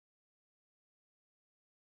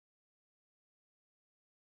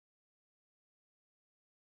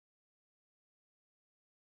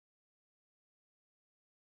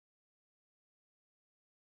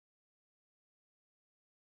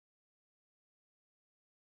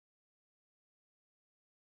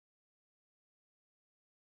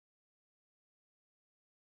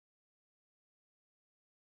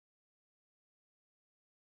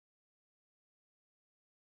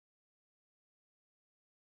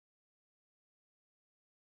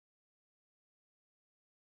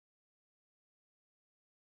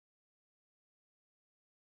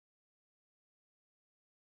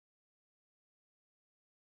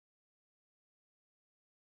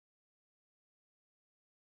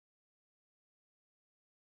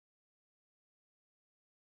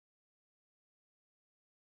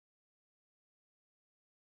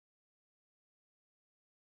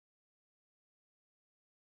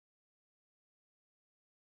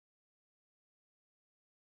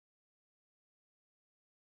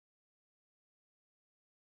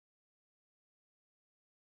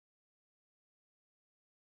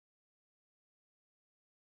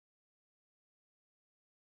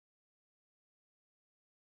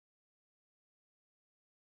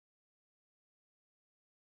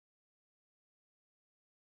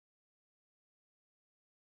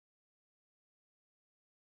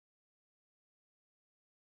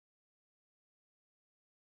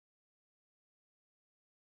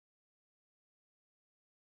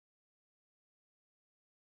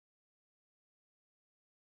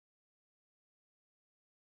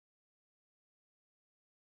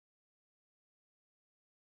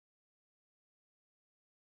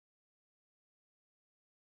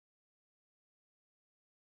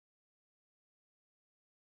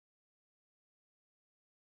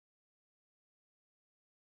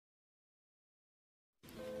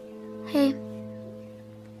Hey,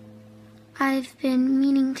 I've been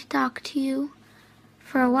meaning to talk to you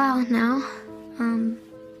for a while now.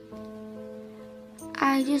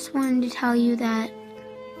 I just wanted to tell you that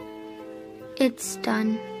it's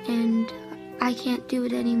done and I can't do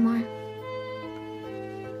it anymore.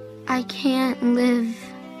 I can't live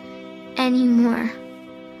anymore.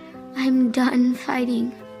 I'm done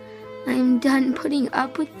fighting. I'm done putting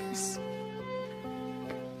up with this.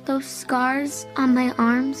 Those scars on my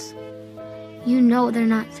arms, you know they're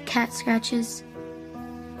not cat scratches.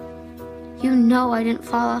 You know I didn't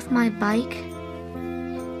fall off my bike.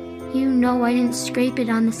 You know I didn't scrape it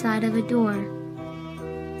on the side of a door.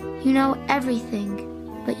 You know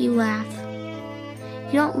everything, but you laugh.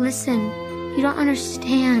 You don't listen, you don't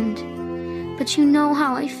understand, but you know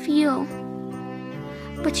how I feel.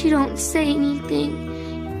 But you don't say anything.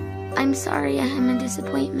 I'm sorry I am a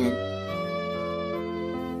disappointment.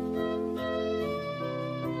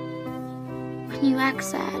 When you act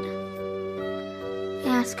sad, I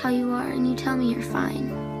ask how you are and you tell me you're fine.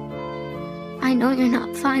 I know you're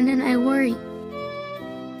not fine and I worry.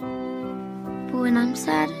 But when I'm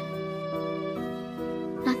sad,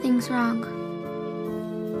 nothing's wrong.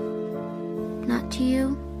 Not to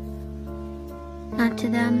you, not to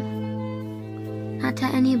them, not to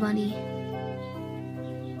anybody.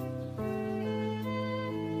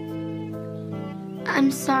 I'm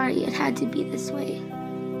sorry it had to be this way.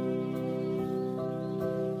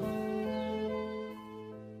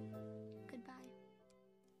 Goodbye.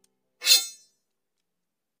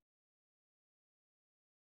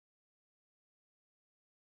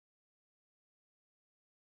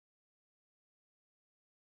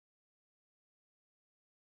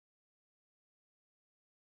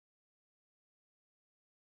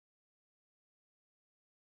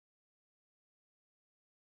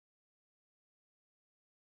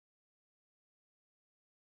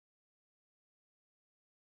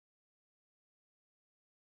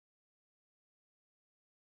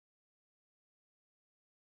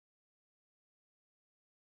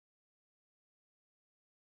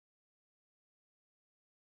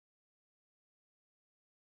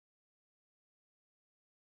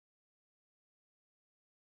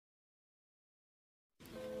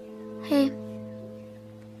 Hey,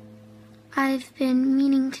 I've been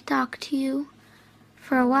meaning to talk to you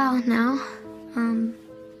for a while now.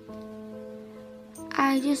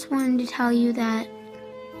 I just wanted to tell you that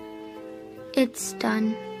it's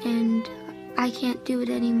done and I can't do it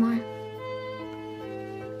anymore.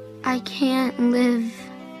 I can't live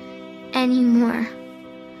anymore.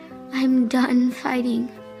 I'm done fighting.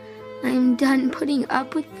 I'm done putting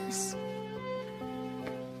up with this.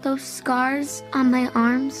 Those scars on my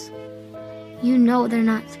arms, you know they're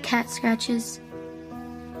not cat scratches.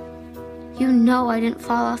 You know I didn't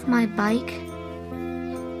fall off my bike.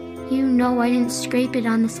 You know I didn't scrape it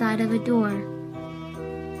on the side of a door.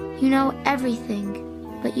 You know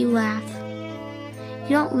everything, but you laugh.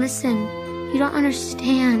 You don't listen, you don't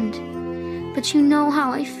understand, but you know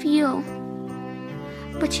how I feel.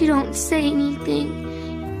 But you don't say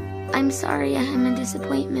anything. I'm sorry I am a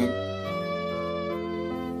disappointment.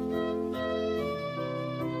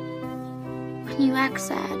 When you act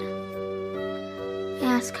sad, I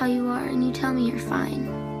ask how you are and you tell me you're fine.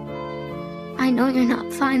 I know you're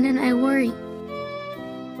not fine and I worry.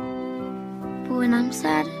 But when I'm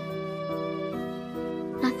sad,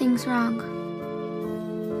 nothing's wrong.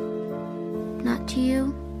 Not to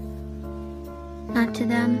you, not to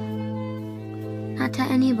them, not to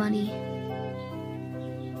anybody.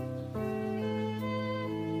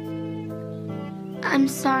 I'm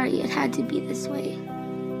sorry it had to be this way.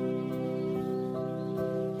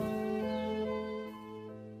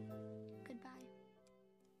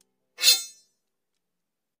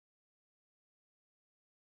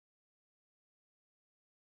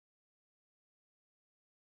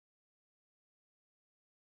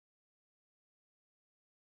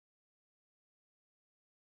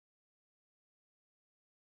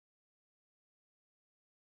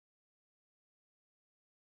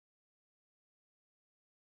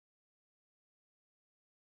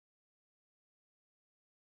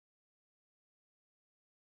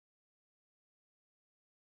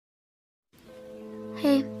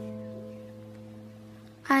 Hey,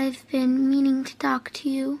 I've been meaning to talk to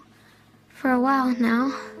you for a while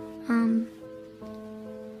now.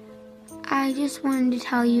 I just wanted to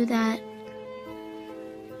tell you that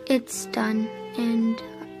it's done and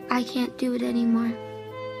I can't do it anymore.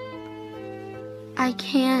 I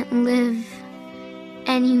can't live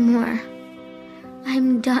anymore.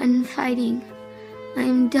 I'm done fighting.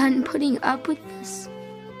 I'm done putting up with this.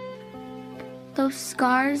 Those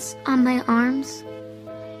scars on my arms,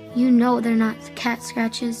 You know they're not cat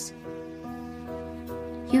scratches.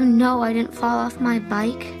 You know I didn't fall off my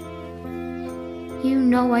bike. You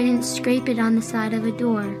know I didn't scrape it on the side of a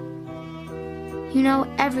door. You know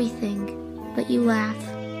everything, but you laugh.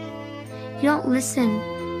 You don't listen.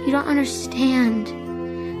 You don't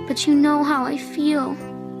understand. But you know how I feel.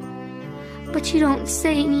 But you don't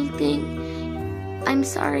say anything. I'm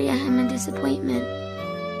sorry I am a disappointment.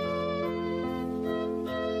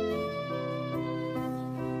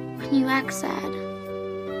 When you act sad,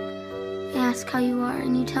 I ask how you are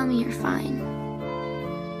and you tell me you're fine.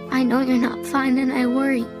 I know you're not fine and I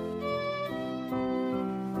worry.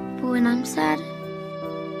 But when I'm sad,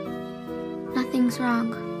 nothing's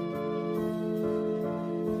wrong.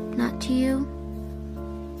 Not to you,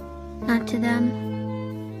 not to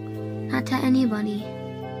them, not to anybody.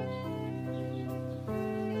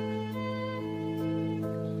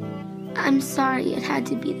 I'm sorry it had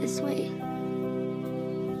to be this way.